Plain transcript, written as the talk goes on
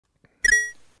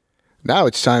Now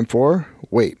it's time for...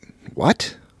 Wait,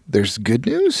 what? There's good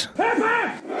news?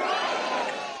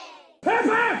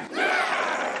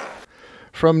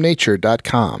 From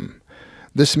nature.com.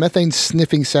 This methane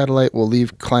sniffing satellite will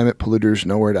leave climate polluters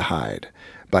nowhere to hide.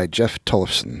 By Jeff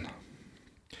Tollefson.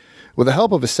 With the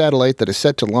help of a satellite that is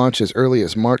set to launch as early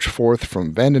as March 4th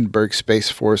from Vandenberg Space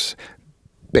Force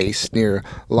Base near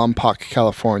Lompoc,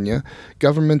 California,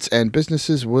 governments and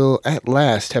businesses will at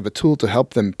last have a tool to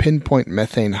help them pinpoint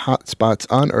methane hotspots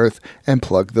on Earth and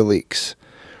plug the leaks.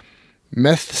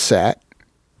 MethSat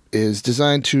is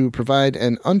designed to provide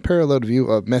an unparalleled view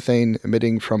of methane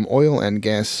emitting from oil and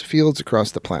gas fields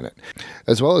across the planet,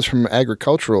 as well as from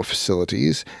agricultural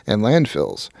facilities and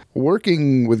landfills.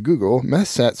 Working with Google,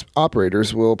 MethSat's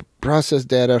operators will process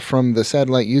data from the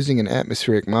satellite using an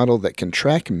atmospheric model that can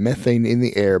track methane in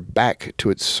the air back to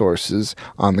its sources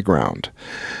on the ground.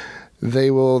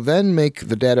 They will then make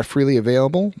the data freely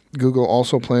available. Google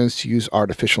also plans to use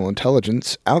artificial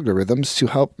intelligence algorithms to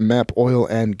help map oil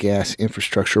and gas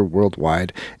infrastructure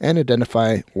worldwide and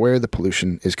identify where the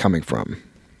pollution is coming from.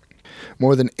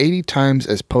 More than 80 times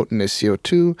as potent as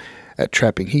CO2 at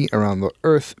trapping heat around the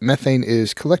Earth, methane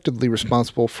is collectively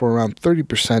responsible for around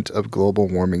 30% of global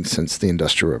warming since the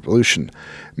Industrial Revolution.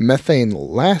 Methane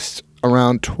lasts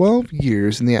around 12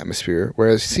 years in the atmosphere,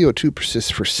 whereas CO2 persists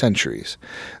for centuries.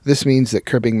 This means that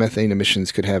curbing methane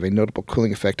emissions could have a notable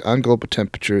cooling effect on global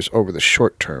temperatures over the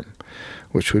short term,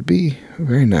 which would be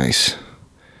very nice.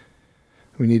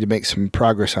 We need to make some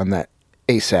progress on that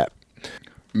ASAP.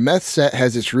 MethSat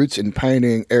has its roots in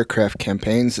pioneering aircraft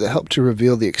campaigns that helped to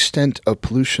reveal the extent of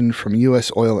pollution from U.S.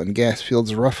 oil and gas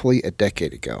fields roughly a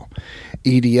decade ago.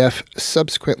 EDF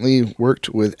subsequently worked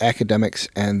with academics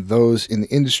and those in the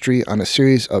industry on a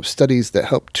series of studies that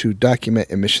helped to document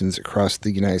emissions across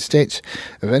the United States,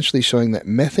 eventually showing that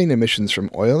methane emissions from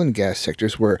oil and gas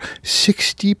sectors were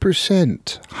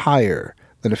 60% higher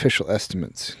than official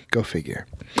estimates. Go figure.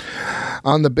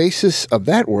 On the basis of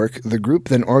that work, the group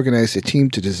then organized a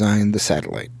team to design the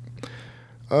satellite.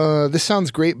 This sounds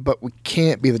great, but we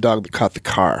can't be the dog that caught the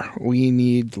car. We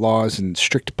need laws and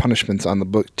strict punishments on the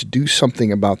book to do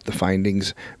something about the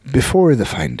findings before the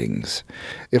findings.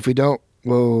 If we don't,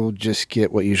 we'll just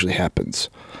get what usually happens.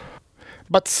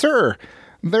 But sir,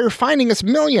 they're finding us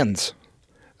millions.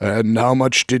 And how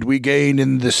much did we gain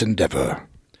in this endeavor?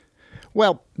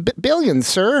 Well, billions,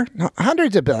 sir.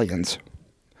 Hundreds of billions.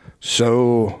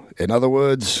 So, in other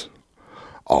words,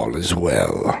 all is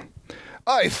well.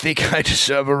 I think I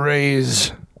deserve a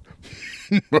raise.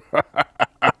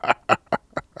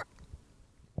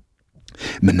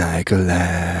 Maniacal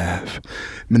laugh.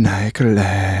 Maniacal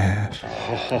laugh.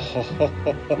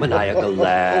 Maniacal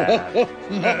laugh.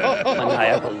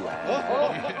 Maniacal